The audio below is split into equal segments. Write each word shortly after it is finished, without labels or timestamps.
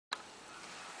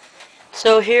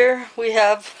So here we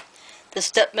have the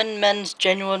Stepack Men's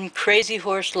Genuine Crazy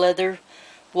Horse Leather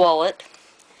Wallet.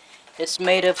 It's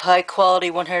made of high quality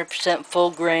 100%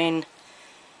 full grain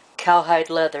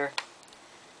cowhide leather.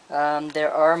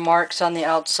 There are marks on the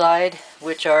outside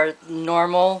which are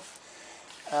normal,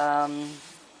 that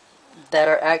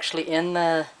are actually in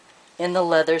the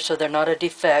leather, so they're not a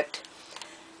defect.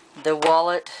 The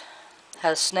wallet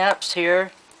has snaps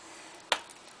here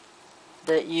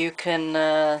that you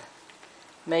can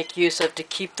make use of to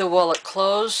keep the wallet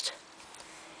closed.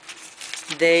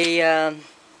 It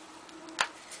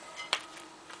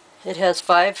has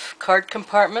 5 card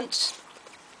compartments.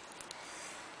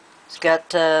 It's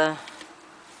got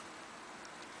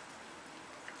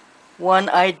one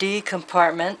ID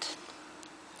compartment.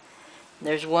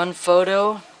 There's one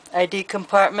photo ID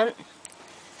compartment.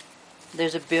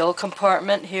 There's a bill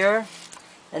compartment here,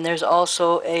 and there's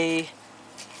also a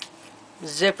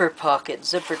zippered pocket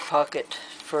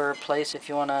for a place if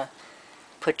you want to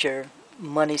put your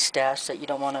money stash that you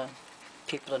don't want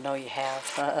people to know you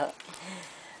have.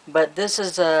 But this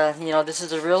is a this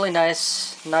is a really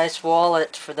nice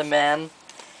wallet for the man.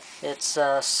 It's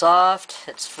soft,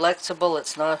 it's flexible,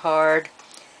 it's not hard.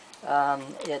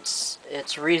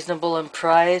 It's reasonable in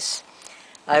price.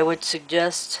 I would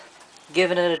suggest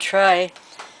giving it a try,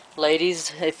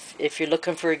 ladies. If you're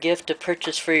looking for a gift to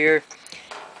purchase for your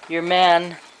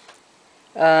man,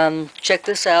 check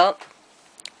this out.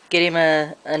 Get him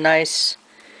a nice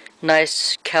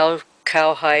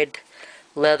cowhide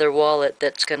leather wallet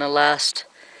that's gonna last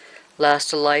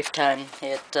a lifetime.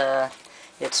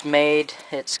 It's made.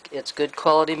 It's good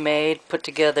quality made, put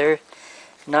together,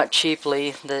 not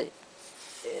cheaply.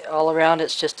 All around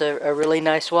it's just a really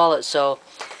nice wallet. So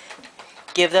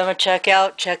give them a check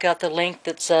out. Check out the link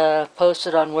that's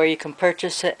posted on where you can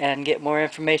purchase it and get more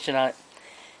information on it.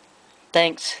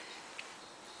 Thanks.